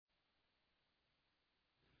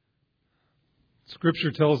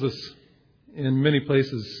Scripture tells us in many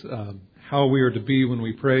places how we are to be when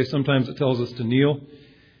we pray. Sometimes it tells us to kneel.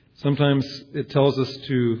 Sometimes it tells us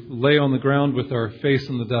to lay on the ground with our face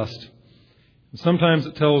in the dust. And sometimes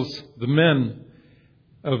it tells the men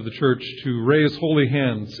of the church to raise holy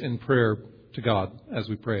hands in prayer to God as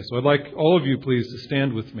we pray. So I'd like all of you, please, to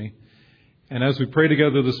stand with me. And as we pray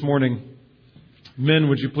together this morning, men,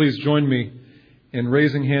 would you please join me in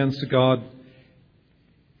raising hands to God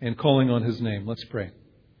and calling on His name. Let's pray.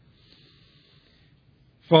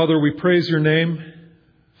 Father, we praise your name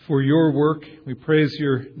for your work. We praise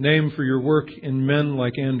your name for your work in men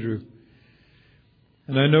like Andrew.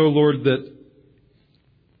 And I know, Lord, that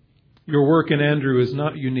your work in Andrew is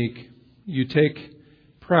not unique. You take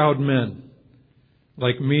proud men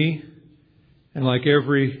like me and like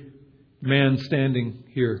every man standing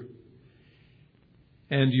here.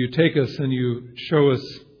 And you take us and you show us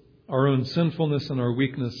our own sinfulness and our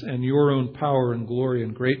weakness and your own power and glory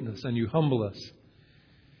and greatness. And you humble us.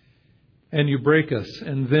 And you break us.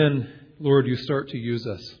 And then, Lord, you start to use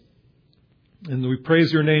us. And we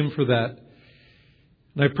praise your name for that.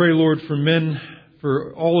 And I pray, Lord, for men,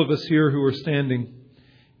 for all of us here who are standing,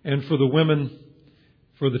 and for the women,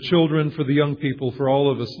 for the children, for the young people, for all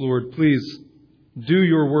of us, Lord, please do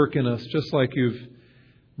your work in us just like you've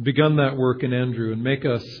begun that work in Andrew, and make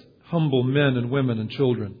us humble men and women and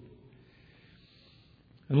children.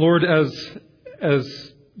 And Lord, as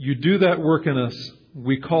you do that work in us,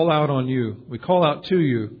 we call out on you. We call out to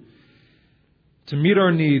you to meet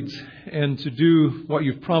our needs and to do what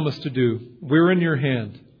you've promised to do. We're in your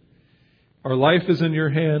hand. Our life is in your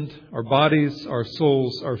hand, our bodies, our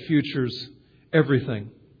souls, our futures, everything.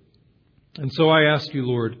 And so I ask you,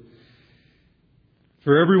 Lord,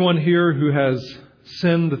 for everyone here who has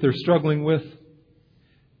sin that they're struggling with,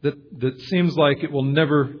 that seems like it will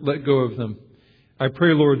never let go of them, I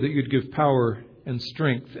pray, Lord, that you'd give power and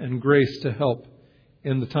strength and grace to help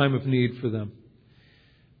in the time of need for them.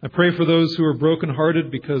 I pray for those who are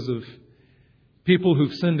brokenhearted because of people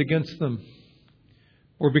who've sinned against them,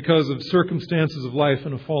 or because of circumstances of life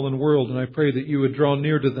in a fallen world, and I pray that you would draw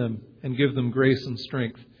near to them and give them grace and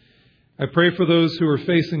strength. I pray for those who are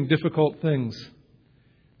facing difficult things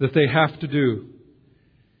that they have to do,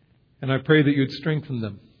 and I pray that you'd strengthen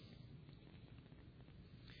them.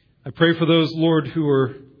 I pray for those, Lord, who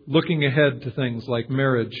are looking ahead to things like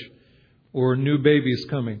marriage or new babies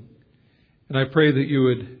coming, and I pray that you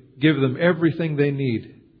would give them everything they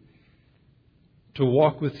need to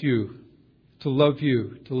walk with you, to love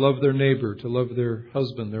you, to love their neighbor, to love their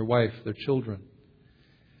husband, their wife, their children.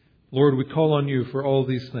 Lord, we call on you for all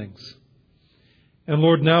these things. And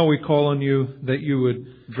Lord, now we call on you that you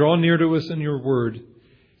would draw near to us in your word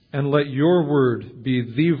and let your word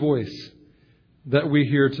be the voice that we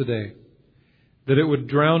hear today. That it would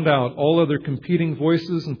drown out all other competing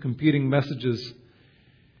voices and competing messages,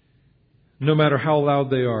 no matter how loud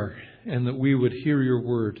they are, and that we would hear your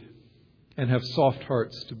word and have soft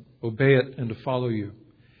hearts to obey it and to follow you.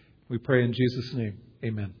 We pray in Jesus' name.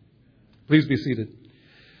 Amen. Please be seated.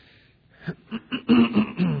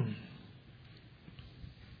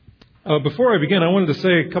 Before I begin, I wanted to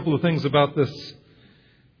say a couple of things about this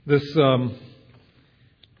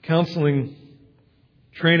counseling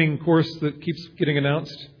training course that keeps getting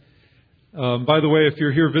announced. By the way, if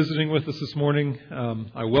you're here visiting with us this morning,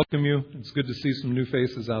 I welcome you. It's good to see some new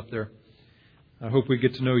faces out there. I hope we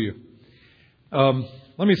get to know you.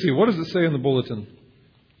 Let me see. What does it say in the bulletin?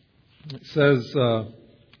 It says,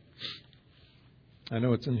 I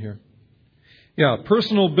know it's in here. Yeah,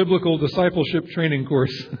 Personal Biblical Discipleship Training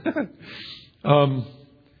Course.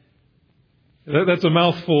 That's a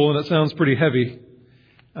mouthful, and it sounds pretty heavy.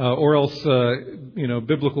 Or else,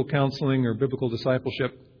 biblical counseling or biblical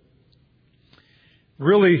discipleship.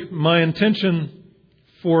 Really, my intention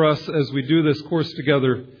for us as we do this course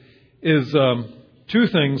together is two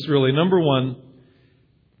things, really. Number one,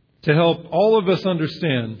 to help all of us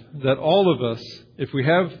understand that all of us, if we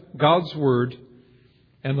have God's Word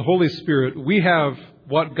and the Holy Spirit, we have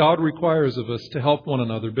what God requires of us to help one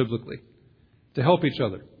another biblically, to help each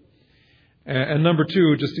other. And number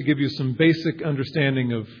two, just to give you some basic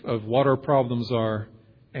understanding of what our problems are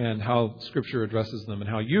and how Scripture addresses them and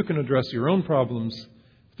how you can address your own problems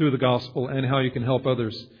through the gospel and how you can help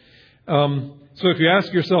others. So if you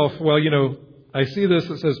ask yourself, well, I see this,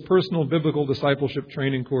 it says Personal Biblical Discipleship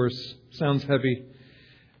Training Course, sounds heavy.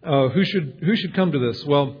 Who should come to this?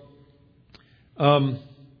 Well,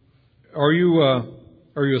 are you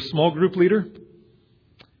a small group leader?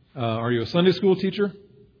 Are you a Sunday school teacher?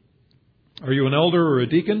 Are you an elder or a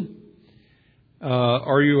deacon?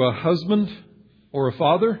 Are you a husband or a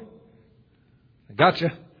father? I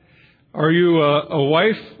gotcha. Are you a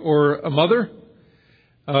wife or a mother?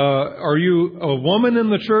 Are you a woman in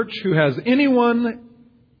the church who has anyone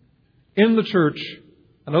in the church,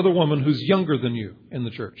 another woman who's younger than you in the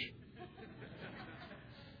church?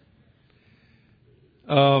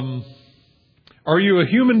 Are you a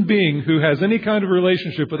human being who has any kind of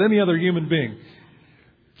relationship with any other human being,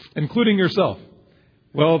 including yourself?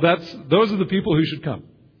 Well, those are the people who should come.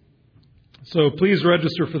 So please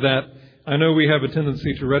register for that. I know we have a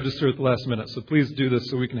tendency to register at the last minute, so please do this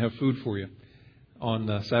so we can have food for you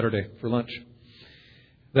on Saturday for lunch.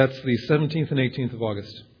 That's the 17th and 18th of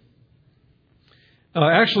August.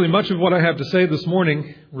 Actually, much of what I have to say this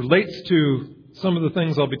morning relates to some of the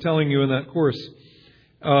things I'll be telling you in that course.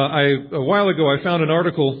 A while ago, I found an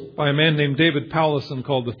article by a man named David Powlison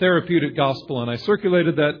called The Therapeutic Gospel, and I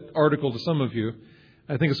circulated that article to some of you,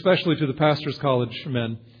 I think especially to the Pastors College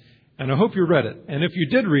men, and I hope you read it. And if you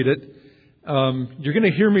did read it, you're going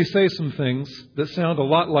to hear me say some things that sound a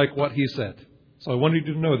lot like what he said. So I wanted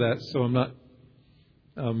you to know that, so I'm not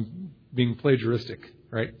being plagiaristic,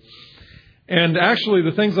 right? And actually,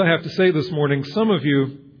 the things I have to say this morning, some of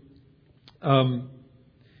you...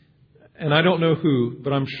 and I don't know who,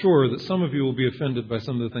 but I'm sure that some of you will be offended by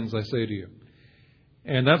some of the things I say to you.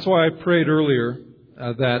 And that's why I prayed earlier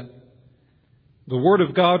that the Word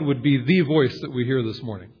of God would be the voice that we hear this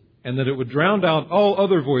morning, and that it would drown out all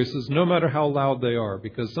other voices, no matter how loud they are,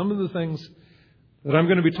 because some of the things that I'm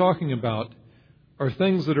going to be talking about are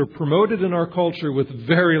things that are promoted in our culture with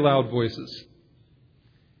very loud voices.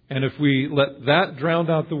 And if we let that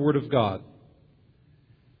drown out the Word of God,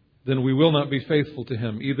 then we will not be faithful to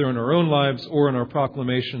Him, either in our own lives or in our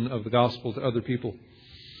proclamation of the gospel to other people.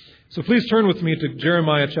 So please turn with me to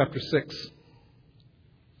Jeremiah chapter 6.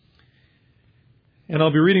 And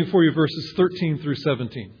I'll be reading for you verses 13 through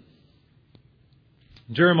 17.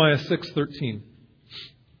 Jeremiah 6:13.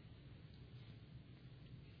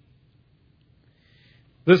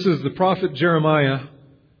 This is the prophet Jeremiah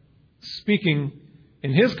speaking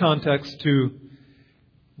in his context to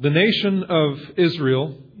the nation of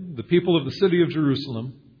Israel, the people of the city of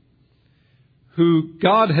Jerusalem, who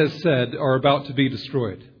God has said are about to be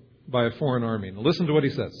destroyed by a foreign army. Now listen to what he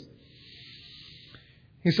says.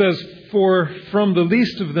 He says, "For from the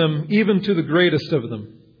least of them, even to the greatest of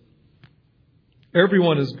them,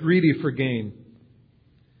 everyone is greedy for gain.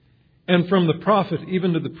 And from the prophet,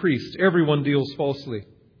 even to the priest, everyone deals falsely.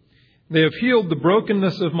 They have healed the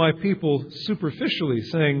brokenness of my people superficially,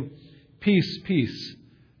 saying, 'Peace, peace,'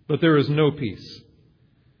 but there is no peace.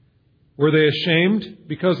 Were they ashamed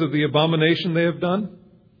because of the abomination they have done?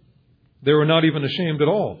 They were not even ashamed at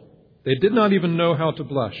all. They did not even know how to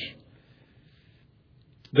blush.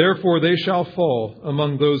 Therefore they shall fall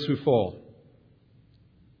among those who fall.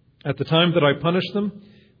 At the time that I punish them,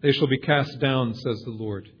 they shall be cast down, says the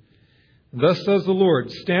Lord. Thus says the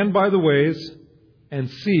Lord, stand by the ways and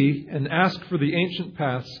see and ask for the ancient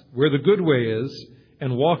paths where the good way is,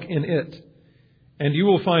 and walk in it, and you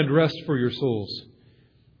will find rest for your souls.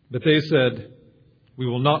 But they said, we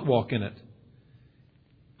will not walk in it.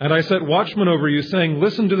 And I set watchmen over you, saying,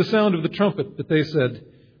 listen to the sound of the trumpet. But they said,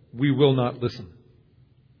 we will not listen."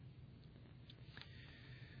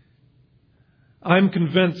 I'm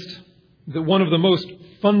convinced that one of the most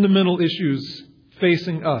fundamental issues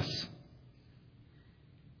facing us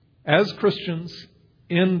as Christians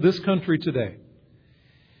in this country today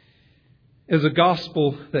is a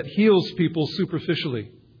gospel that heals people superficially.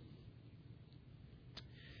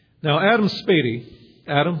 Now, Adam Spady.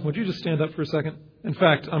 Adam, would you just stand up for a second? In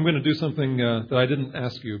fact, I'm going to do something that I didn't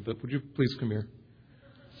ask you, but would you please come here?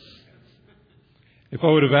 If I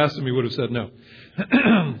would have asked him, he would have said no.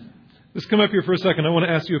 Just come up here for a second. I want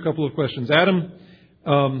to ask you a couple of questions. Adam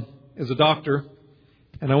is a doctor,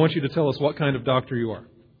 and I want you to tell us what kind of doctor you are.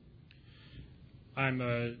 I'm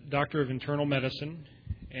a doctor of internal medicine,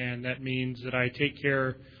 and that means that I take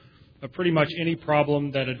care of pretty much any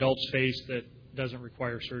problem that adults face that doesn't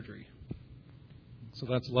require surgery. So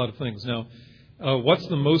that's a lot of things. Now, what's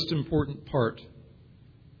the most important part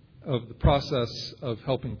of the process of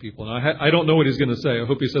helping people? And I don't know what he's going to say. I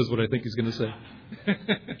hope he says what I think he's going to say.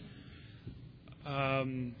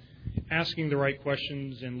 Asking the right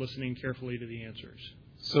questions and listening carefully to the answers.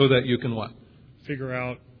 So that you can what? Figure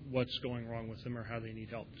out what's going wrong with them or how they need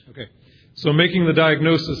help. Okay. So making the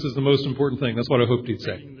diagnosis is the most important thing. That's what I hoped he'd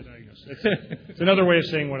say. Making the diagnosis. It's another way of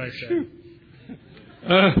saying what I said.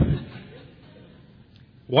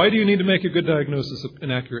 Why do you need to make a good diagnosis,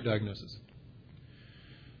 an accurate diagnosis?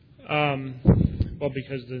 Well,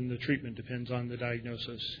 because then the treatment depends on the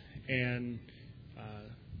diagnosis. And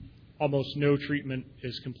almost no treatment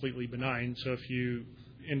is completely benign. So if you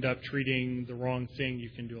end up treating the wrong thing, you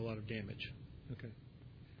can do a lot of damage. Okay.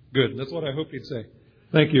 Good. That's what I hope you'd say.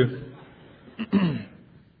 Thank you.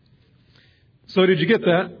 So did you get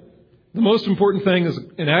that? The most important thing is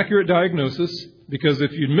an accurate diagnosis, because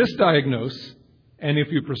if you misdiagnose and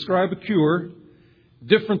if you prescribe a cure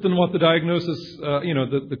different than what the diagnosis,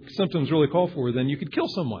 the symptoms really call for, then you could kill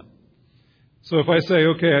someone. So if I say,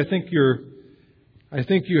 okay, I think your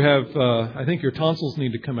tonsils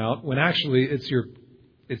need to come out, when actually it's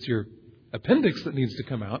your appendix that needs to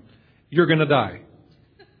come out, you're going to die.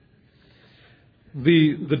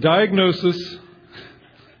 The diagnosis,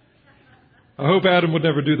 I hope Adam would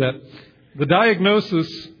never do that. The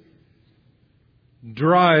diagnosis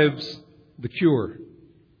drives the cure.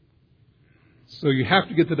 So you have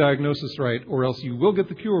to get the diagnosis right, or else you will get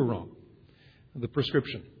the cure wrong, the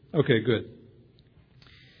prescription. Okay, good.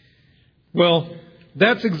 Well,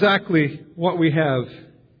 that's exactly what we have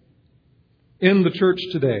in the church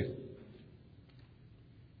today.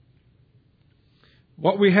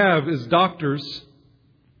 What we have is doctors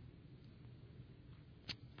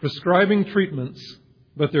prescribing treatments,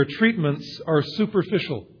 but their treatments are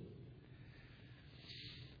superficial.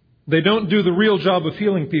 They don't do the real job of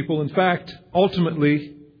healing people. In fact,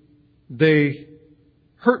 ultimately, they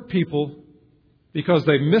hurt people because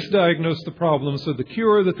they misdiagnose the problem, so the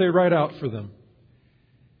cure that they write out for them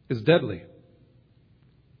is deadly.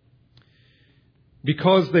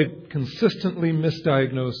 Because they consistently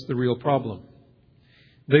misdiagnose the real problem.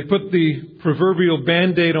 They put the proverbial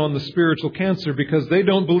Band-Aid on the spiritual cancer because they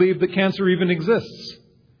don't believe that cancer even exists.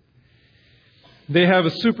 They have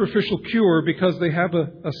a superficial cure because they have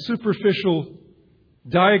a superficial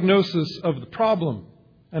diagnosis of the problem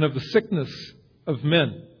and of the sickness of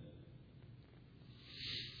men.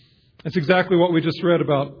 That's exactly what we just read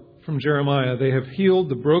about from Jeremiah. They have healed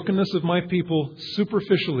the brokenness of my people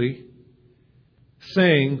superficially,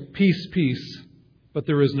 saying, peace, peace, but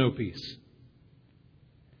there is no peace.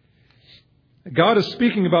 God is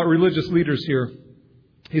speaking about religious leaders here.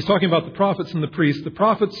 He's talking about the prophets and the priests. The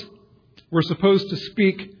prophets were supposed to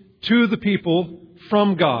speak to the people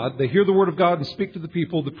from God. They hear the word of God and speak to the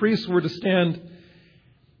people. The priests were to stand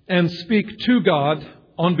and speak to God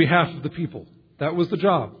on behalf of the people. That was the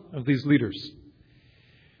job of these leaders.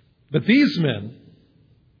 But these men,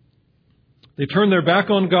 they turn their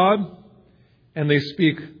back on God and they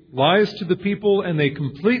speak lies to the people, and they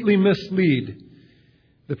completely mislead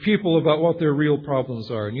the people about what their real problems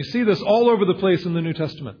are. And you see this all over the place in the New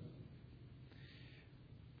Testament.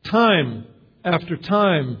 Time after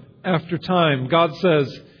time after time, God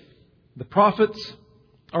says, the prophets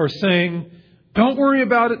are saying, don't worry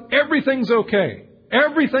about it. Everything's okay.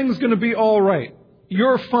 Everything's going to be all right.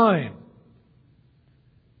 You're fine.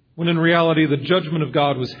 When in reality, the judgment of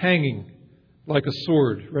God was hanging like a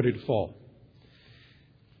sword ready to fall.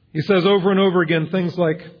 He says over and over again things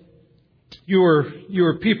like, you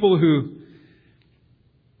are people who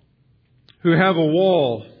have a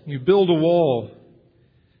wall. You build a wall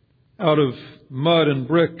out of mud and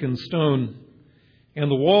brick and stone, and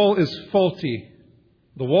the wall is faulty.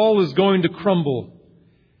 The wall is going to crumble,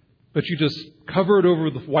 but you just cover it over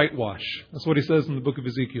with whitewash. That's what he says in the book of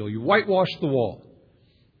Ezekiel. You whitewash the wall,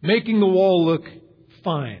 making the wall look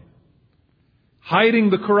fine, hiding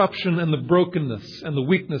the corruption and the brokenness and the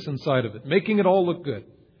weakness inside of it, making it all look good.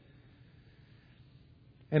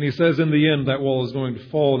 And he says in the end that wall is going to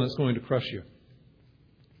fall and it's going to crush you.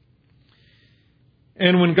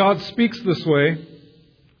 And when God speaks this way,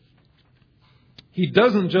 He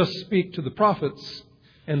doesn't just speak to the prophets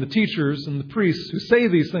and the teachers and the priests who say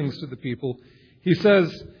these things to the people. He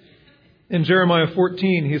says in Jeremiah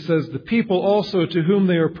 14, He says, the people also to whom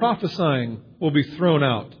they are prophesying will be thrown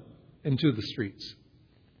out into the streets.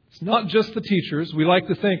 It's not just the teachers. We like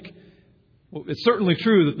to think, well, it's certainly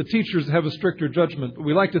true that the teachers have a stricter judgment, but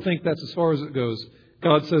we like to think that's as far as it goes.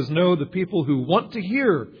 God says, no, the people who want to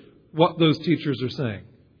hear what those teachers are saying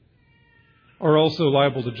are also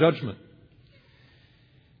liable to judgment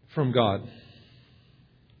from God.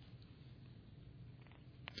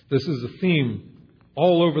 This is a theme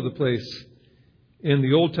all over the place in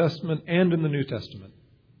the Old Testament and in the New Testament.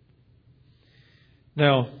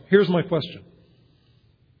 Now, here's my question.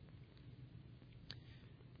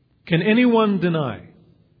 Can anyone deny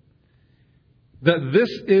that this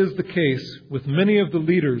is the case with many of the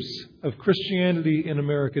leaders of Christianity in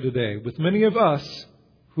America today, with many of us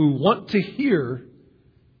who want to hear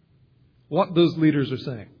what those leaders are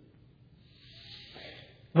saying?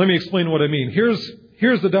 Let me explain what I mean.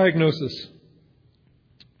 Here's the diagnosis.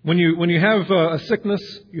 When you have a sickness,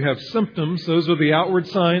 you have symptoms. Those are the outward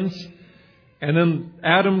signs. And then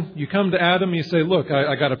Adam, you come to Adam, you say, look,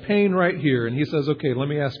 I got a pain right here. And he says, okay, let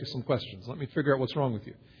me ask you some questions. Let me figure out what's wrong with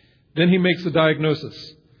you. Then he makes a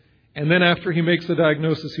diagnosis. And then after he makes the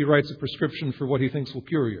diagnosis, he writes a prescription for what he thinks will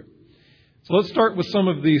cure you. So let's start with some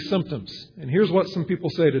of the symptoms. And here's what some people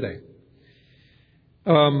say today.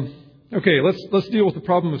 Okay, let's deal with the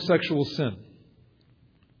problem of sexual sin.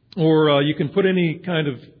 Or you can put any kind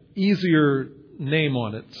of easier name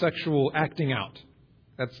on it, sexual acting out.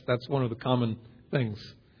 That's one of the common things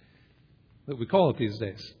that we call it these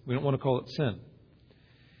days. We don't want to call it sin.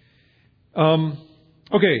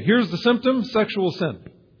 Okay, here's the symptom, sexual sin.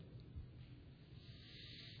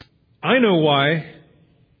 I know why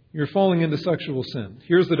you're falling into sexual sin.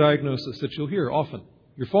 Here's the diagnosis that you'll hear often.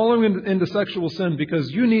 You're falling into sexual sin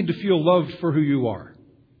because you need to feel loved for who you are.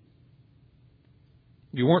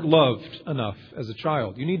 You weren't loved enough as a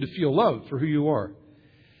child. You need to feel loved for who you are.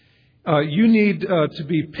 You need to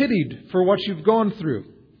be pitied for what you've gone through.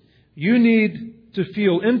 You need to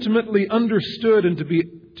feel intimately understood and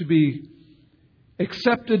to be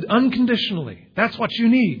accepted unconditionally. That's what you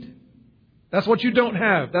need. That's what you don't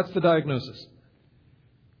have. That's the diagnosis.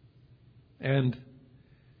 And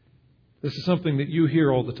this is something that you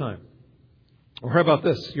hear all the time. Or how about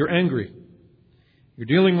this? You're angry. You're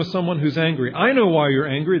dealing with someone who's angry. I know why you're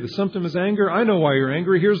angry. The symptom is anger. I know why you're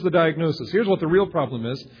angry. Here's the diagnosis. Here's what the real problem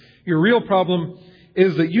is. Your real problem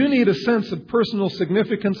is that you need a sense of personal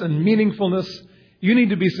significance and meaningfulness. You need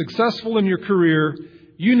to be successful in your career.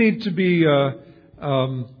 You need to be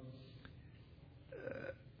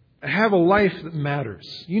have a life that matters.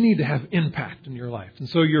 You need to have impact in your life. And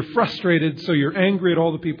so you're frustrated, so you're angry at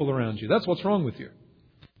all the people around you. That's what's wrong with you.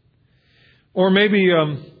 Or maybe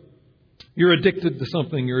you're addicted to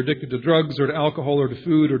something. You're addicted to drugs or to alcohol or to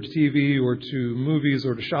food or to TV or to movies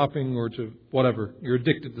or to shopping or to whatever. You're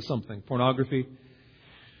addicted to something. Pornography.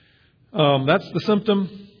 That's the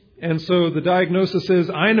symptom. And so the diagnosis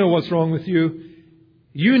is, I know what's wrong with you.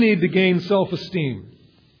 You need to gain self-esteem.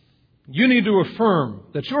 You need to affirm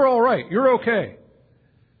that you're all right. You're okay.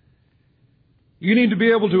 You need to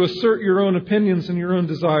be able to assert your own opinions and your own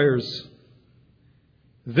desires.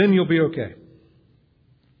 Then you'll be okay.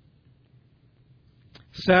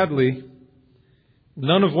 Sadly,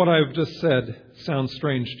 none of what I've just said sounds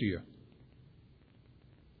strange to you.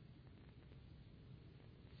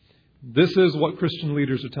 This is what Christian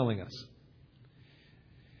leaders are telling us.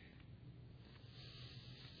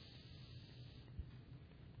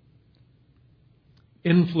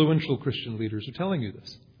 Influential Christian leaders are telling you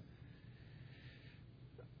this.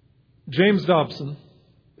 James Dobson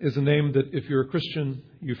is a name that if you're a Christian,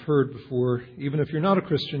 you've heard before. Even if you're not a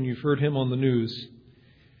Christian, you've heard him on the news.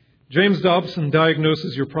 James Dobson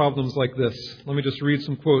diagnoses your problems like this. Let me just read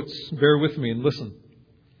some quotes. Bear with me and listen.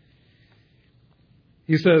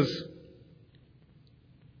 He says,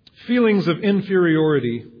 feelings of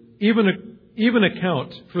inferiority even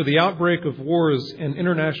account for the outbreak of wars and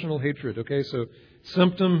international hatred. Okay, so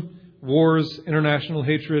symptom, wars, international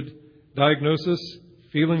hatred, diagnosis,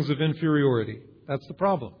 feelings of inferiority. That's the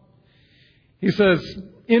problem. He says,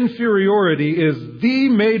 inferiority is the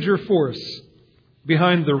major force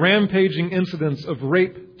behind the rampaging incidents of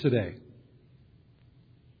rape today.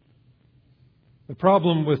 The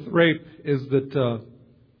problem with rape is that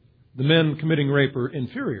the men committing rape are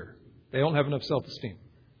inferior. They don't have enough self-esteem.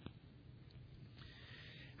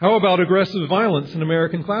 How about aggressive violence in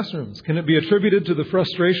American classrooms? Can it be attributed to the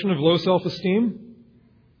frustration of low self-esteem?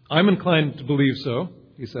 I'm inclined to believe so,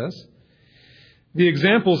 he says. The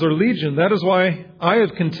examples are legion. That is why I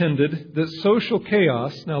have contended that social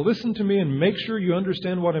chaos... Now listen to me and make sure you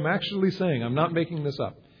understand what I'm actually saying. I'm not making this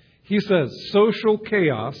up. He says social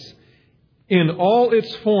chaos in all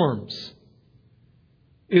its forms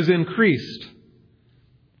is increased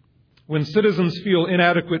when citizens feel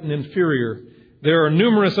inadequate and inferior. There are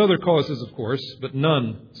numerous other causes, of course, but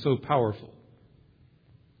none so powerful.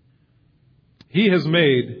 He has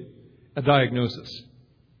made a diagnosis.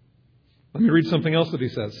 Let me read something else that he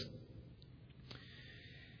says.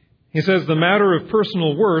 He says, the matter of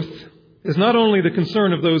personal worth is not only the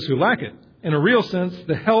concern of those who lack it. In a real sense,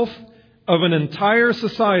 the health of an entire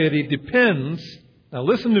society depends, now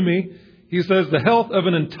listen to me, he says the health of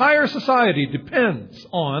an entire society depends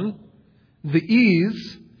on the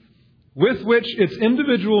ease with which its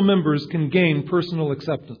individual members can gain personal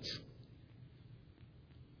acceptance.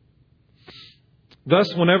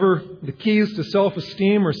 Thus, whenever the keys to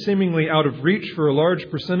self-esteem are seemingly out of reach for a large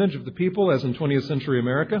percentage of the people, as in 20th century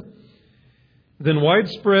America, then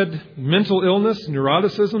widespread mental illness,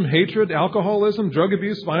 neuroticism, hatred, alcoholism, drug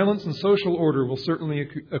abuse, violence, and social order will certainly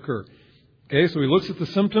occur. Okay, so he looks at the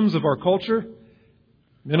symptoms of our culture.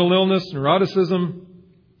 Mental illness, neuroticism,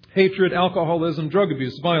 hatred, alcoholism, drug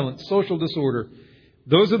abuse, violence, social disorder.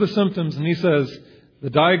 Those are the symptoms. And he says the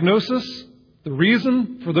diagnosis, the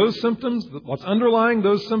reason for those symptoms, what's underlying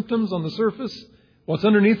those symptoms on the surface, what's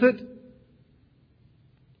underneath it?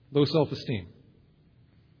 Low self-esteem.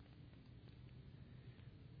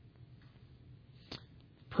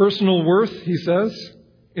 Personal worth, he says,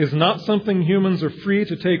 is not something humans are free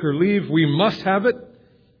to take or leave. We must have it.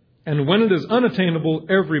 And when it is unattainable,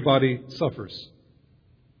 everybody suffers.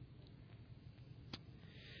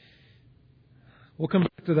 We'll come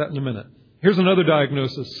back to that in a minute. Here's another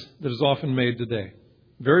diagnosis that is often made today,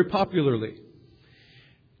 very popularly.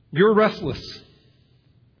 You're restless.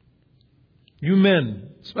 You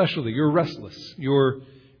men, especially, you're restless.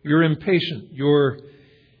 You're impatient. You're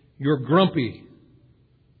grumpy.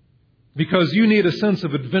 Because you need a sense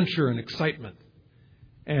of adventure and excitement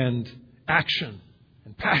and action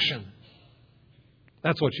and passion.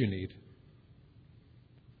 That's what you need.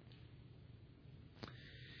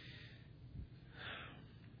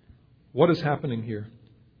 What is happening here?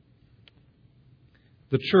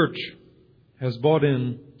 The church has bought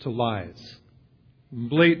into lies,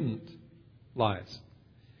 blatant lies.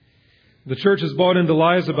 The church has bought into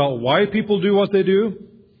lies about why people do what they do.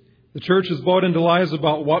 The church has bought into lies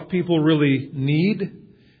about what people really need.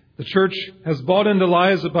 The church has bought into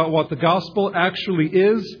lies about what the gospel actually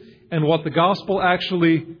is and what the gospel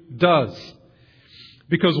actually does.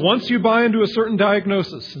 Because once you buy into a certain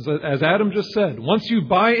diagnosis, as Adam just said, once you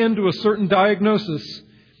buy into a certain diagnosis,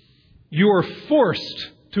 you are forced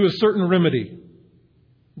to a certain remedy.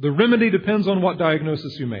 The remedy depends on what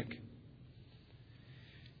diagnosis you make.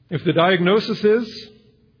 If the diagnosis is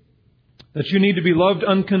that you need to be loved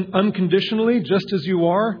unconditionally, just as you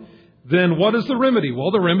are, then what is the remedy?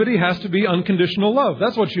 Well, the remedy has to be unconditional love.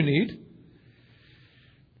 That's what you need.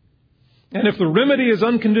 And if the remedy is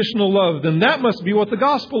unconditional love, then that must be what the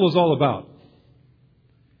gospel is all about.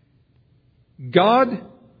 God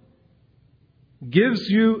gives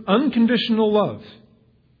you unconditional love.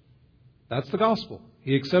 That's the gospel.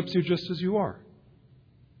 He accepts you just as you are.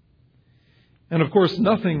 And of course,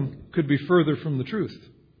 nothing could be further from the truth.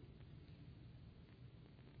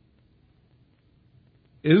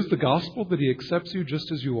 Is the gospel that He accepts you just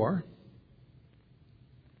as you are?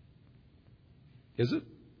 Is it?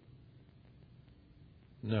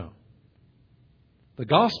 No. The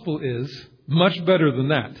gospel is much better than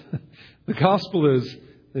that. The gospel is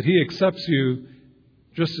that He accepts you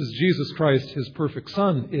just as Jesus Christ, His perfect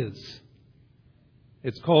Son, is.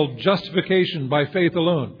 It's called justification by faith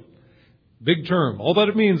alone. Big term. All that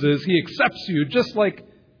it means is He accepts you just like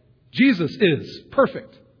Jesus is,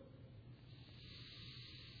 perfect.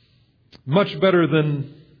 Much better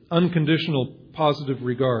than unconditional positive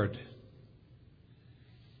regard.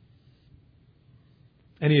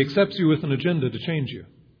 And He accepts you with an agenda to change you,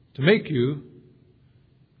 to make you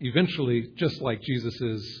eventually just like Jesus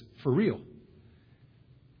is for real.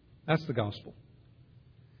 That's the gospel.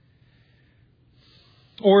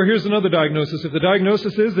 Or here's another diagnosis. If the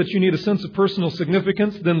diagnosis is that you need a sense of personal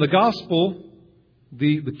significance, then the gospel,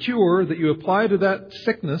 the cure that you apply to that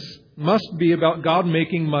sickness, must be about God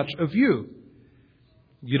making much of you.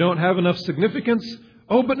 You don't have enough significance.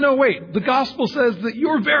 Oh, but no, wait. The gospel says that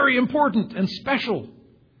you're very important and special.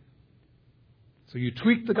 So you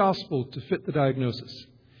tweak the gospel to fit the diagnosis.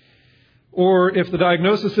 Or if the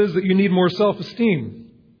diagnosis is that you need more self-esteem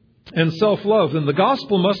and self-love, then the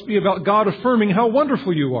gospel must be about God affirming how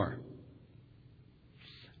wonderful you are.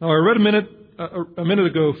 Now, I read a minute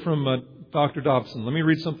ago from Dr. Dobson. Let me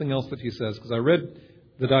read something else that he says, because I read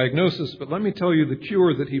the diagnosis, but let me tell you the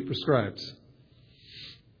cure that he prescribes.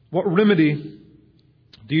 What remedy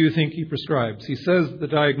do you think he prescribes? He says the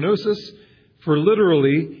diagnosis for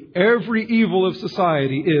literally every evil of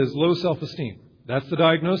society is low self-esteem. That's the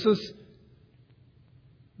diagnosis.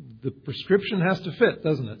 The prescription has to fit,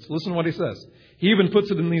 doesn't it? So listen to what he says. He even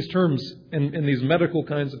puts it in these terms, in these medical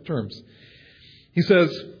kinds of terms. He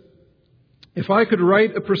says, if I could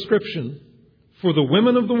write a prescription for the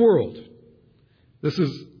women of the world,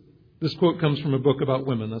 this quote comes from a book about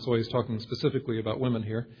women. That's why he's talking specifically about women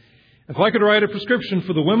here. If I could write a prescription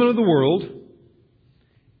for the women of the world,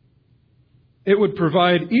 it would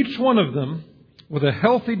provide each one of them with a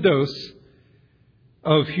healthy dose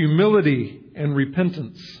of humility and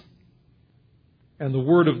repentance and the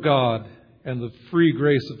Word of God and the free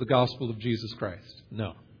grace of the gospel of Jesus Christ.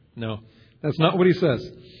 No, that's not what he says.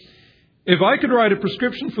 If I could write a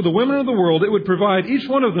prescription for the women of the world, it would provide each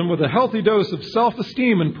one of them with a healthy dose of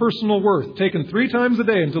self-esteem and personal worth, taken 3 times a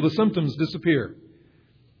day until the symptoms disappear.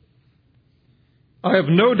 I have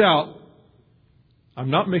no doubt,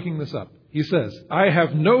 I'm not making this up, he says, I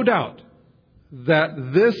have no doubt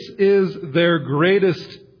that this is their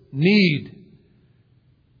greatest need.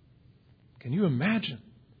 Can you imagine?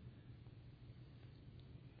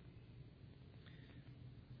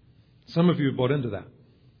 Some of you have bought into that.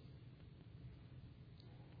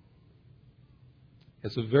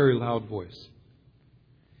 It's a very loud voice.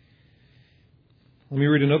 Let me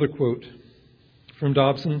read another quote from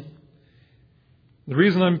Dobson. The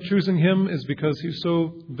reason I'm choosing him is because he's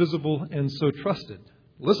so visible and so trusted.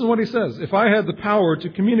 Listen to what he says. If I had the power to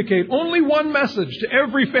communicate only one message to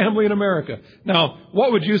every family in America. Now,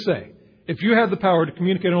 what would you say? If you had the power to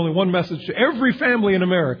communicate only one message to every family in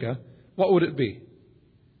America, what would it be?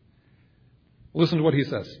 Listen to what he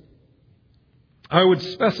says. I would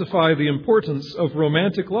specify the importance of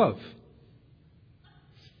romantic love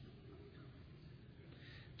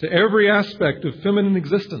to every aspect of feminine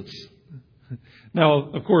existence.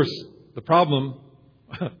 Now, of course, the problem,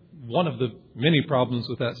 one of the many problems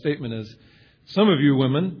with that statement is some of you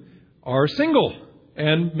women are single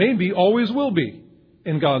and maybe always will be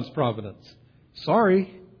in God's providence.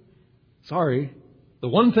 Sorry. The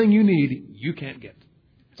one thing you need, you can't get.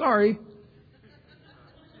 Sorry.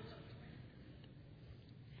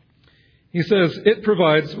 He says,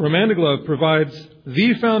 romantic love provides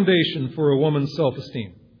the foundation for a woman's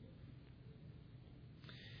self-esteem.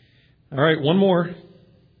 All right, one more.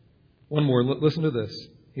 Listen to this.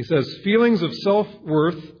 He says, feelings of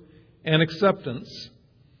self-worth and acceptance,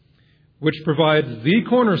 which provide the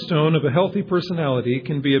cornerstone of a healthy personality,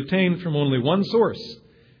 can be obtained from only one source.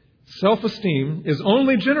 Self-esteem is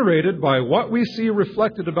only generated by what we see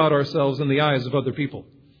reflected about ourselves in the eyes of other people.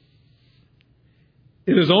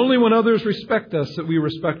 It is only when others respect us that we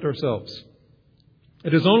respect ourselves.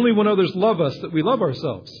 It is only when others love us that we love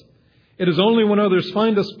ourselves. It is only when others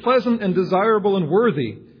find us pleasant and desirable and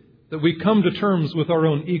worthy that we come to terms with our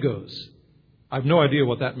own egos. I have no idea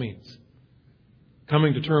what that means.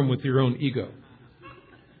 Coming to terms with your own ego.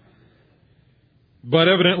 But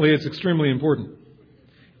evidently it's extremely important.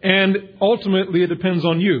 And ultimately it depends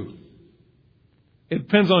on you. It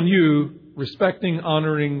depends on you respecting,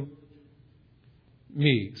 honoring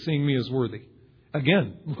me, seeing me as worthy.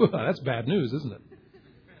 Again, that's bad news, isn't it?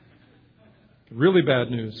 Really bad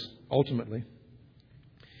news, ultimately.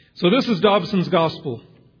 So this is Dobson's gospel.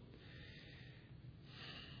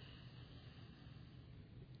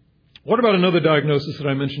 What about another diagnosis that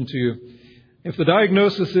I mentioned to you? If the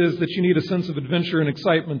diagnosis is that you need a sense of adventure and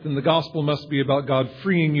excitement, then the gospel must be about God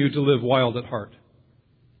freeing you to live wild at heart.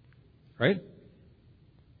 Right?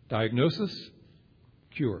 Diagnosis,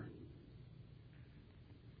 cure.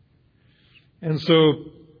 And so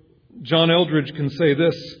John Eldredge can say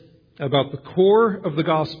this about the core of the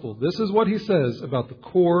gospel. This is what he says about the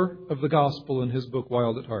core of the gospel in his book,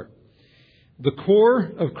 Wild at Heart. The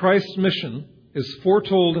core of Christ's mission is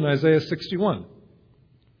foretold in Isaiah 61.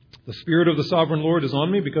 The Spirit of the Sovereign Lord is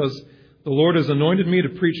on me because the Lord has anointed me to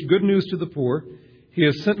preach good news to the poor. He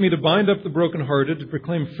has sent me to bind up the brokenhearted, to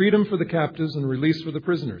proclaim freedom for the captives and release for the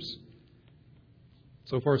prisoners.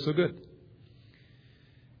 So far, so good.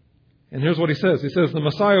 And here's what he says. He says, the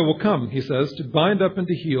Messiah will come, he says, to bind up and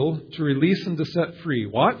to heal, to release and to set free.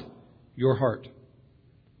 What? Your heart.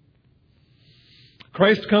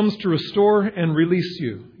 Christ comes to restore and release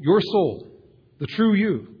you, your soul, the true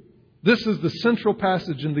you. This is the central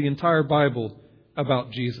passage in the entire Bible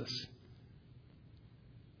about Jesus.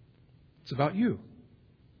 It's about you.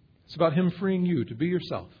 It's about Him freeing you to be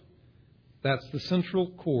yourself. That's the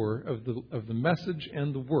central core of the message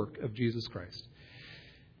and the work of Jesus Christ.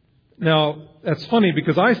 Now, that's funny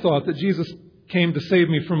because I thought that Jesus came to save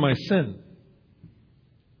me from my sin.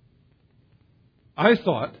 I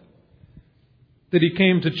thought that He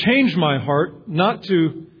came to change my heart, not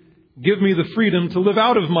to give me the freedom to live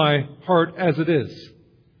out of my heart as it is.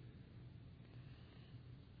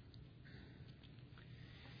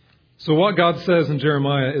 So what God says in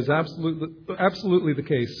Jeremiah is absolutely the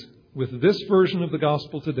case with this version of the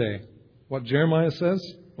gospel today. What Jeremiah says,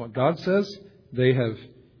 what God says, they have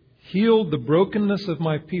healed the brokenness of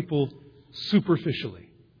my people superficially.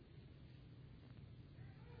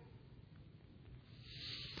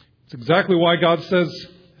 It's exactly why God says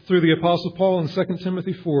through the Apostle Paul in 2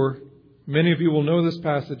 Timothy 4, many of you will know this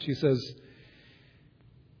passage. He says,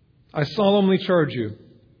 I solemnly charge you,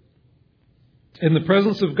 in the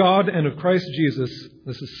presence of God and of Christ Jesus,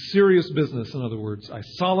 this is serious business, in other words, I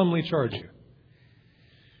solemnly charge you.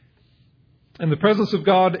 In the presence of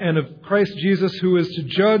God and of Christ Jesus, who is to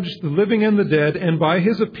judge the living and the dead, and by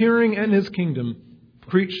His appearing and His kingdom,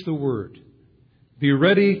 preach the word. Be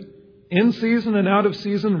ready in season and out of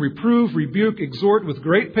season, reprove, rebuke, exhort with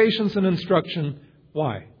great patience and instruction.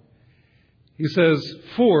 Why? He says,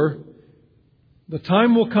 "For the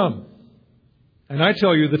time will come," and I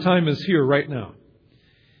tell you the time is here right now,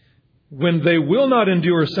 "when they will not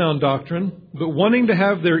endure sound doctrine, but wanting to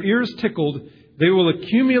have their ears tickled, they will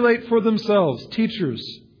accumulate for themselves teachers,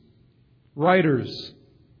 writers,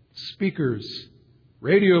 speakers,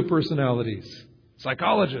 radio personalities,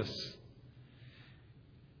 psychologists,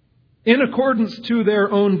 in accordance to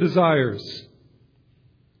their own desires,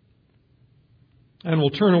 and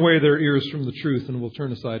will turn away their ears from the truth and will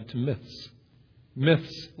turn aside to myths."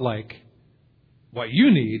 Myths like, what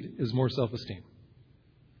you need is more self-esteem.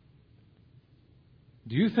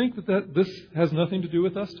 Do you think that this has nothing to do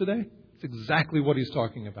with us today? It's exactly what he's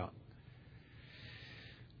talking about.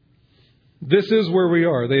 This is where we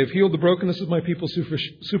are. They have healed the brokenness of my people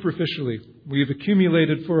superficially. We have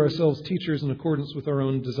accumulated for ourselves teachers in accordance with our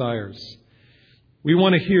own desires. We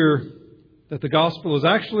want to hear that the gospel is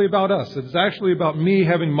actually about us. It's actually about me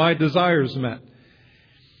having my desires met.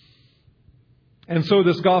 And so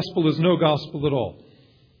this gospel is no gospel at all.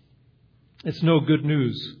 It's no good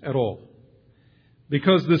news at all.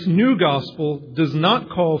 Because this new gospel does not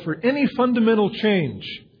call for any fundamental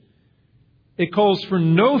change. It calls for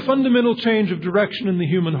no fundamental change of direction in the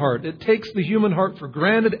human heart. It takes the human heart for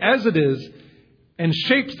granted as it is and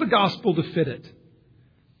shapes the gospel to fit it.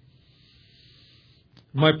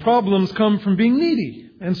 My problems come from being needy,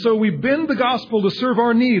 and so we bend the gospel to serve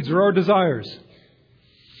our needs or our desires.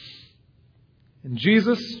 And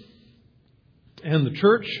Jesus and the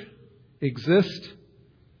church exist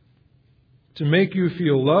to make you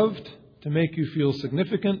feel loved, to make you feel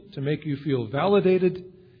significant, to make you feel validated,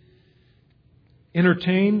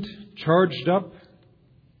 entertained, charged up,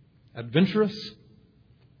 adventurous.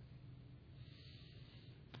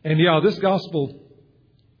 And this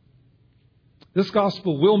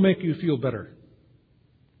gospel will make you feel better.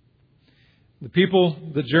 The people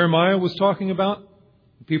that Jeremiah was talking about,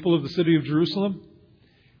 the people of the city of Jerusalem,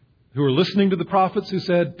 who were listening to the prophets who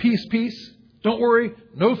said, "Peace, peace, don't worry,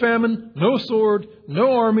 no famine, no sword,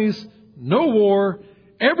 no armies, no war,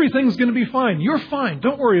 everything's going to be fine. You're fine,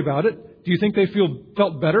 don't worry about it." Do you think they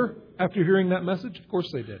felt better after hearing that message? Of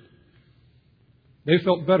course they did. They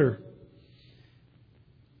felt better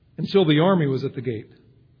until the army was at the gate.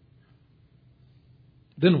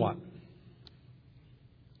 Then what?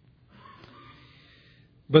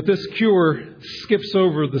 But this cure skips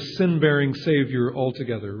over the sin-bearing Savior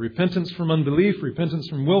altogether. Repentance from unbelief, repentance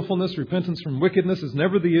from willfulness, repentance from wickedness is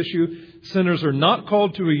never the issue. Sinners are not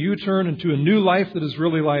called to a U-turn and to a new life that is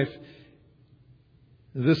really life.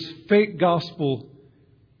 This fake gospel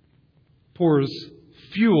pours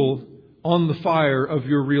fuel on the fire of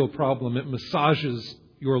your real problem. It massages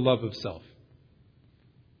your love of self.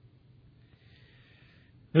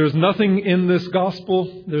 There's nothing in this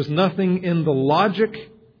gospel, there's nothing in the logic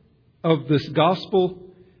of this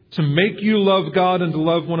gospel to make you love God and to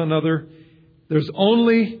love one another. There's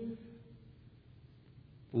only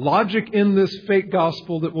logic in this fake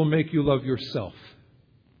gospel that will make you love yourself.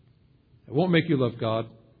 It won't make you love God.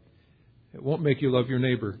 It won't make you love your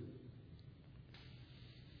neighbor.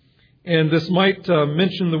 And this might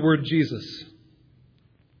mention the word Jesus.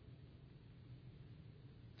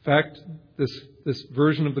 In fact, this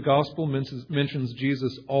version of the gospel mentions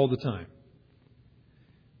Jesus all the time.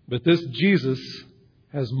 But this Jesus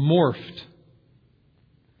has morphed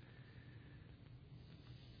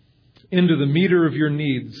into the meter of your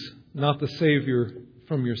needs, not the Savior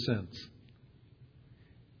from your sins.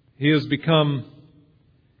 He has become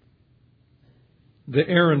the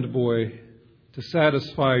errand boy to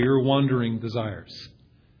satisfy your wandering desires,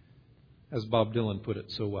 as Bob Dylan put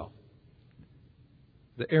it so well.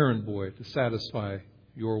 The errand boy to satisfy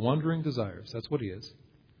your wandering desires. That's what he is.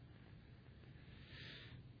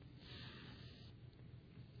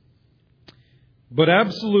 But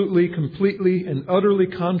absolutely, completely, and utterly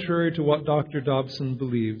contrary to what Dr. Dobson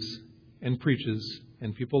believes and preaches,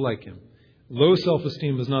 and people like him, low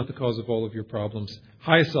self-esteem is not the cause of all of your problems.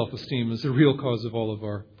 High self-esteem is the real cause of all of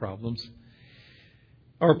our problems.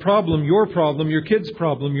 Our problem, your kid's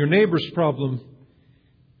problem, your neighbor's problem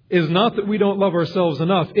is not that we don't love ourselves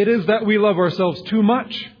enough. It is that we love ourselves too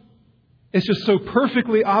much. It's just so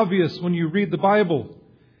perfectly obvious when you read the Bible.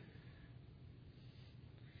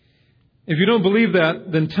 If you don't believe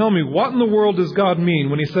that, then tell me, what in the world does God mean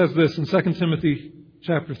when He says this in 2 Timothy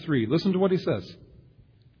chapter 3? Listen to what He says.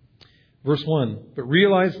 Verse 1, "But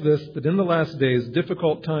realize this, that in the last days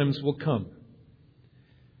difficult times will come.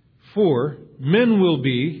 For men will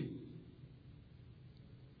be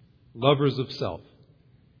lovers of self."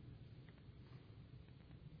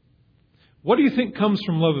 What do you think comes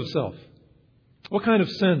from love of self? What kind of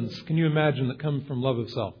sins can you imagine that come from love of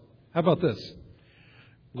self? How about this?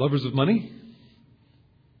 Lovers of money,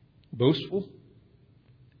 boastful,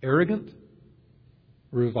 arrogant,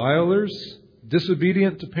 revilers,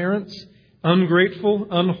 disobedient to parents, ungrateful,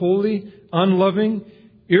 unholy, unloving,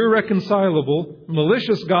 irreconcilable,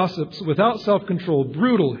 malicious gossips, without self-control,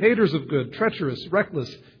 brutal, haters of good, treacherous, reckless,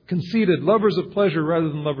 conceited, lovers of pleasure rather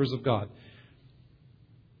than lovers of God.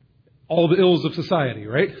 All the ills of society,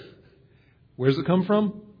 right? Where does it come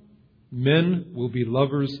from? Men will be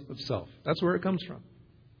lovers of self. That's where it comes from.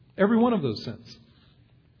 Every one of those sins.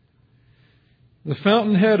 The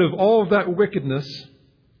fountainhead of all of that wickedness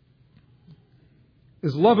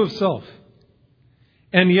is love of self.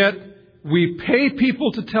 And yet, we pay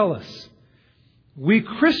people to tell us. We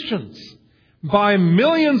Christians buy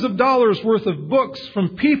millions of dollars worth of books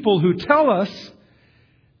from people who tell us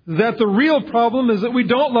that the real problem is that we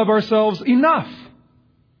don't love ourselves enough.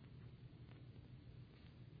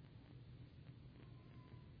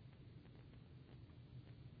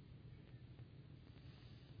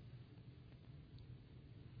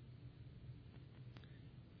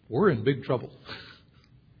 We're in big trouble.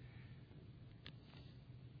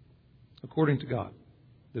 According to God.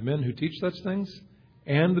 The men who teach such things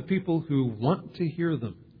and the people who want to hear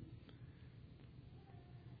them.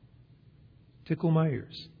 Tickle my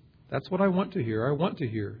ears. That's what I want to hear. I want to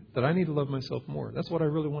hear that I need to love myself more. That's what I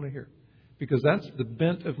really want to hear. Because that's the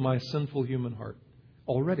bent of my sinful human heart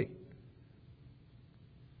already.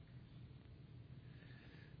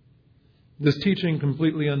 This teaching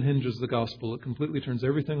completely unhinges the gospel. It completely turns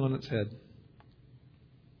everything on its head.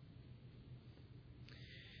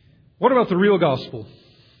 What about the real gospel?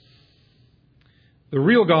 The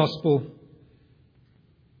real gospel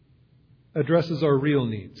addresses our real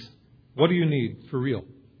needs. What do you need for real?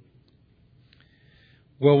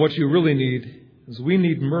 Well, what you really need is we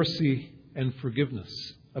need mercy and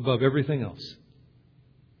forgiveness above everything else.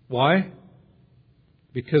 Why?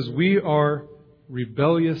 Because we are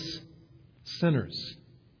rebellious sinners.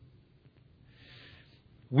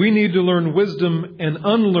 We need to learn wisdom and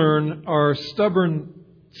unlearn our stubborn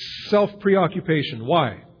self-preoccupation.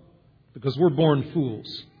 Why? Because we're born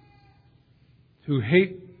fools who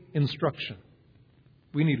hate instruction.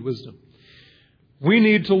 We need wisdom. We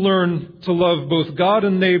need to learn to love both God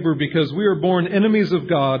and neighbor because we are born enemies of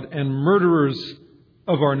God and murderers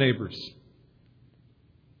of our neighbors.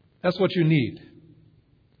 That's what you need.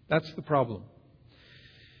 That's the problem.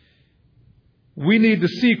 We need to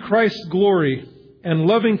see Christ's glory and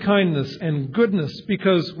loving kindness and goodness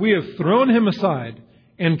because we have thrown Him aside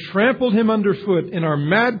and trampled Him underfoot in our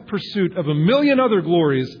mad pursuit of a million other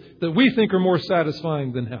glories that we think are more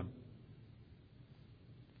satisfying than Him.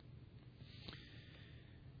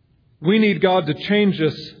 We need God to change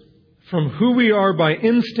us from who we are by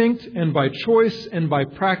instinct and by choice and by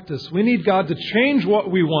practice. We need God to change what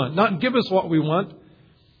we want, not give us what we want,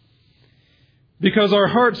 because our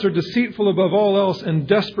hearts are deceitful above all else and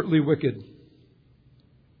desperately wicked.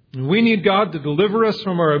 We need God to deliver us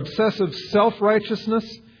from our obsessive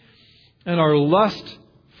self-righteousness and our lust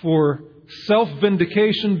for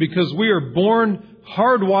self-vindication because we are born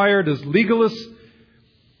hardwired as legalists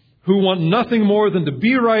who want nothing more than to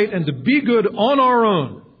be right and to be good on our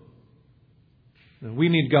own. And we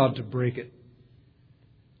need God to break it.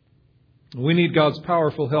 We need God's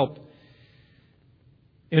powerful help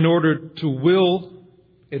in order to will,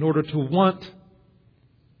 in order to want,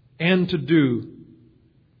 and to do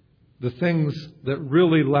the things that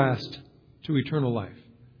really last to eternal life.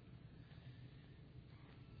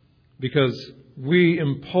 Because we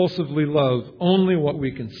impulsively love only what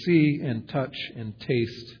we can see and touch and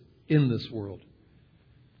taste in this world.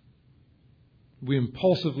 We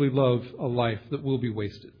impulsively love a life that will be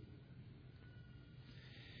wasted.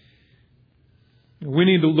 We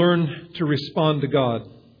need to learn to respond to God,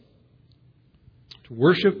 to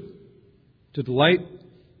worship, to delight,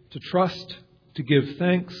 to trust, to give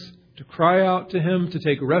thanks, to cry out to Him, to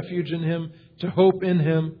take refuge in Him, to hope in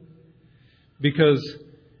Him, because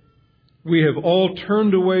we have all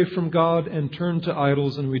turned away from God and turned to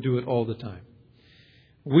idols, and we do it all the time.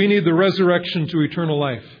 We need the resurrection to eternal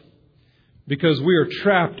life because we are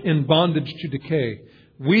trapped in bondage to decay.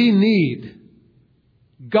 We need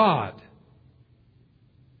God.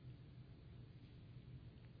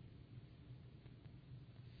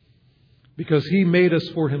 Because He made us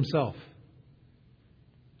for Himself.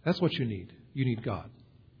 That's what you need. You need God.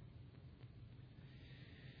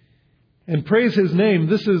 And praise His name,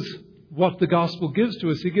 this is what the gospel gives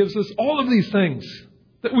to us. He gives us all of these things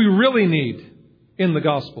that we really need in the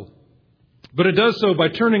gospel. But it does so by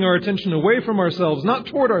turning our attention away from ourselves, not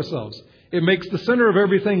toward ourselves. It makes the center of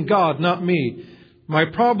everything God, not me. My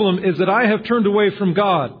problem is that I have turned away from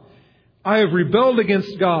God. I have rebelled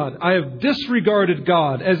against God. I have disregarded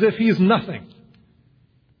God as if He's nothing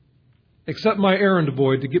except my errand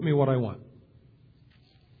boy to get me what I want.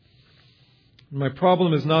 My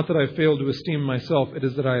problem is not that I failed to esteem myself. It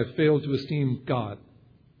is that I have failed to esteem God.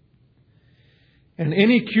 And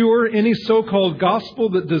any cure, any so-called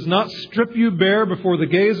gospel that does not strip you bare before the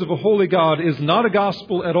gaze of a holy God is not a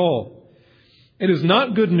gospel at all. It is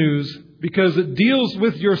not good news because it deals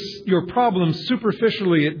with your problem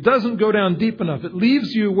superficially. It doesn't go down deep enough. It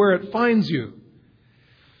leaves you where it finds you.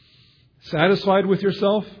 Satisfied with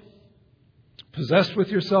yourself, possessed with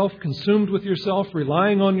yourself, consumed with yourself,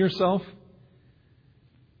 relying on yourself,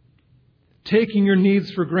 taking your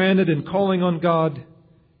needs for granted and calling on God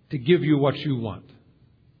to give you what you want.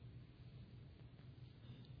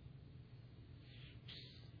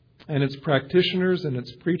 And its practitioners and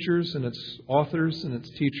its preachers and its authors and its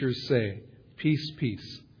teachers say, peace,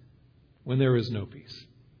 peace, when there is no peace.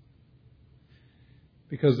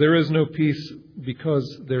 Because there is no peace,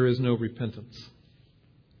 because there is no repentance.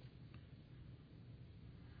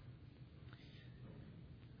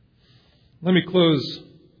 Let me close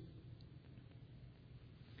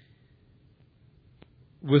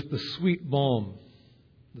with the sweet balm,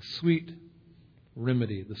 the sweet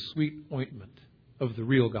remedy, the sweet ointment of the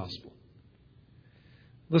real gospel.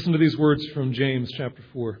 Listen to these words from James chapter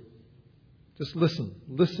 4. Just listen.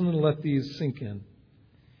 Listen and let these sink in.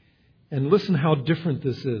 And listen how different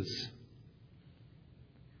this is.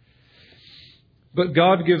 But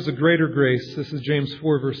God gives a greater grace. This is James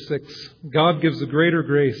 4 verse 6. God gives a greater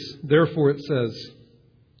grace. Therefore it says,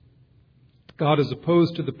 God is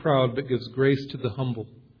opposed to the proud, but gives grace to the humble.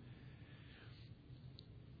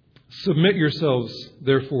 Submit yourselves,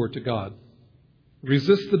 therefore, to God.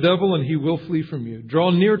 Resist the devil, and he will flee from you.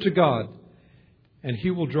 Draw near to God, and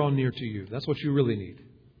he will draw near to you. That's what you really need.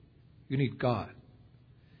 You need God.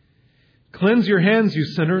 Cleanse your hands, you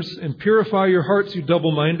sinners, and purify your hearts, you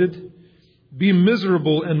double-minded. Be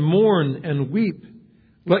miserable and mourn and weep.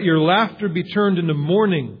 Let your laughter be turned into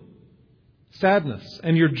mourning, sadness,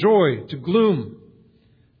 and your joy to gloom.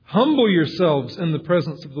 Humble yourselves in the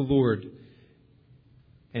presence of the Lord,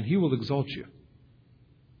 and He will exalt you.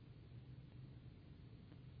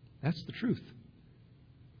 That's the truth.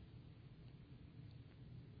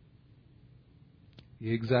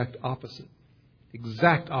 The exact opposite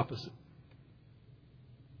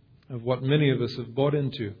of what many of us have bought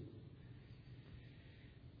into.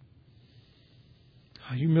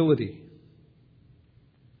 Humility,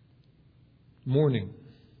 mourning,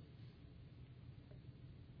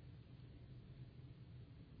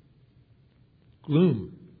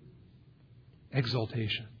 gloom,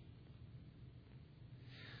 exaltation.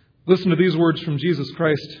 Listen to these words from Jesus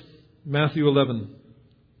Christ, Matthew 11.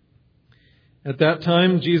 At that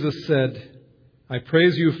time, Jesus said, I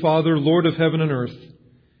praise you, Father, Lord of heaven and earth,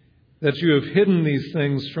 that you have hidden these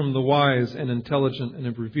things from the wise and intelligent and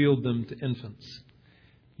have revealed them to infants.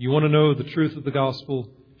 You want to know the truth of the gospel?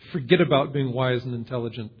 Forget about being wise and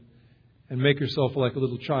intelligent and make yourself like a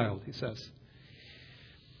little child, he says.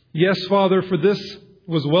 Yes, Father, for this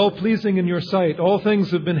was well-pleasing in your sight. All things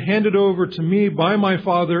have been handed over to me by my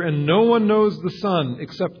Father, and no one knows the Son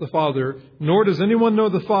except the Father, nor does anyone know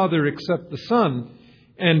the Father except the Son,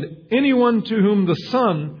 and anyone to whom the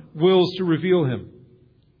Son wills to reveal him.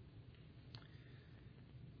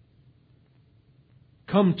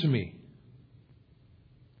 Come to me.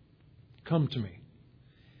 Come to me.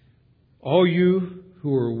 All you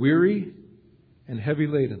who are weary and heavy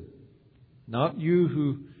laden. Not you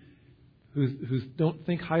who don't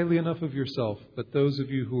think highly enough of yourself, but those of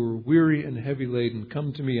you who are weary and heavy laden,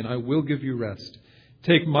 come to me and I will give you rest.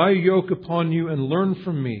 Take my yoke upon you and learn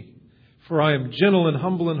from me, for I am gentle and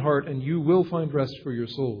humble in heart, and you will find rest for your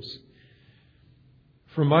souls.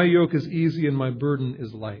 For my yoke is easy and my burden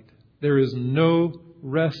is light. There is no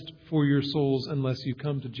rest for your souls unless you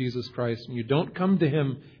come to Jesus Christ. And you don't come to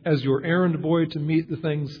Him as your errand boy to meet the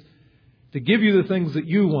things, to give you the things that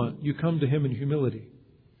you want. You come to Him in humility.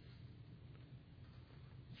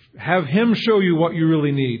 Have Him show you what you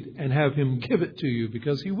really need and have Him give it to you,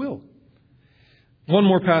 because He will. One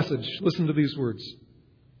more passage. Listen to these words.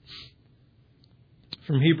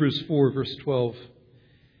 From Hebrews 4, verse 12.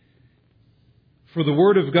 For the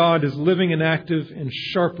Word of God is living and active and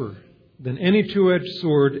sharper than any two-edged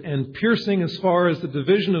sword, and piercing as far as the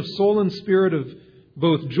division of soul and spirit, of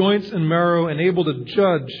both joints and marrow, and able to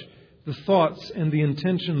judge the thoughts and the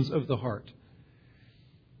intentions of the heart.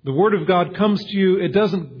 The Word of God comes to you. It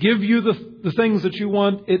doesn't give you the things that you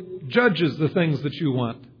want. It judges the things that you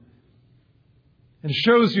want. And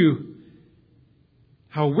shows you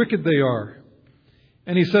how wicked they are.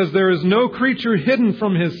 And He says there is no creature hidden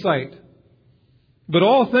from His sight. But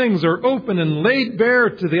all things are open and laid bare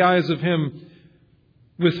to the eyes of Him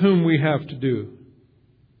with whom we have to do.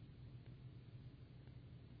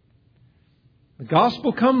 The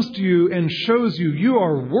gospel comes to you and shows you you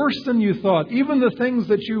are worse than you thought. Even the things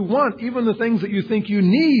that you want, even the things that you think you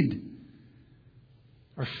need,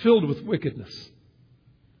 are filled with wickedness.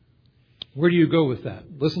 Where do you go with that?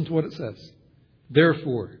 Listen to what it says.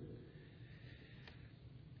 Therefore,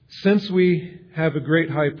 since we have a great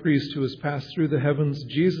high priest who has passed through the heavens,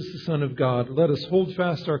 Jesus the Son of God, let us hold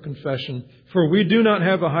fast our confession. For we do not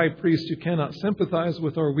have a high priest who cannot sympathize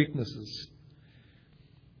with our weaknesses,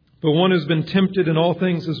 but one has been tempted in all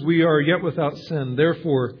things as we are, yet without sin.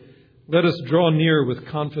 Therefore, let us draw near with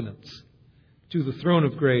confidence to the throne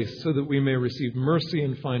of grace, so that we may receive mercy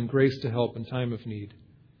and find grace to help in time of need.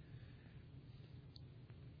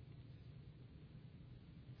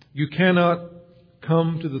 You cannot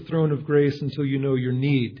come to the throne of grace until you know your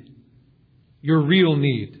need, your real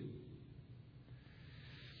need.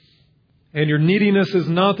 And your neediness is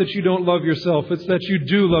not that you don't love yourself, it's that you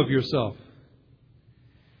do love yourself.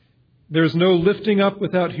 There's no lifting up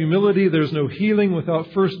without humility. There's no healing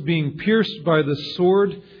without first being pierced by the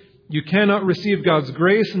sword. You cannot receive God's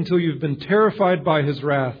grace until you've been terrified by His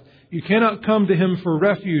wrath. You cannot come to Him for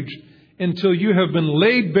refuge until you have been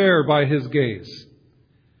laid bare by His gaze.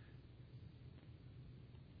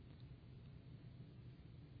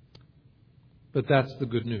 But that's the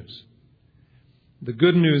good news. The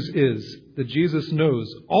good news is that Jesus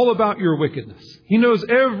knows all about your wickedness. He knows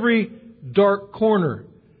every dark corner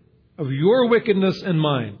of your wickedness and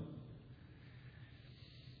mine.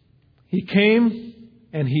 He came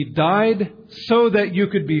and He died so that you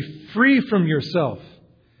could be free from yourself.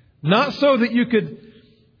 Not so that you could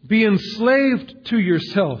be enslaved to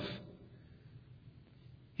yourself.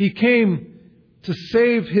 He came to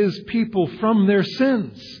save His people from their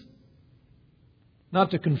sins, not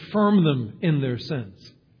to confirm them in their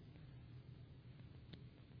sins.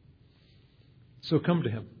 So come to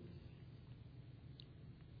Him.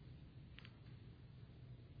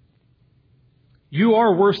 You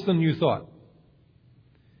are worse than you thought.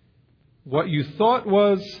 What you thought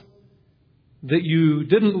was that you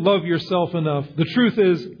didn't love yourself enough. The truth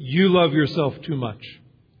is, you love yourself too much.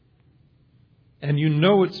 And you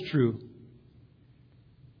know it's true.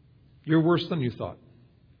 You're worse than you thought.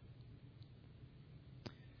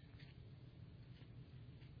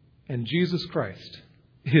 And Jesus Christ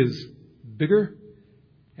is bigger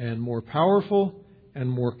and more powerful and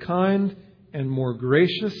more kind and more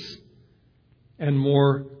gracious and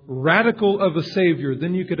more radical of a Savior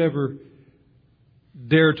than you could ever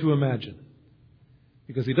dare to imagine.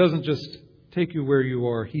 Because He doesn't just take you where you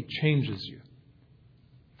are, He changes you.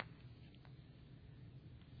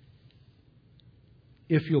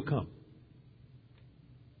 If you'll come.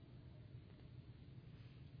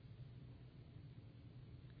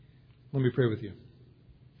 Let me pray with you.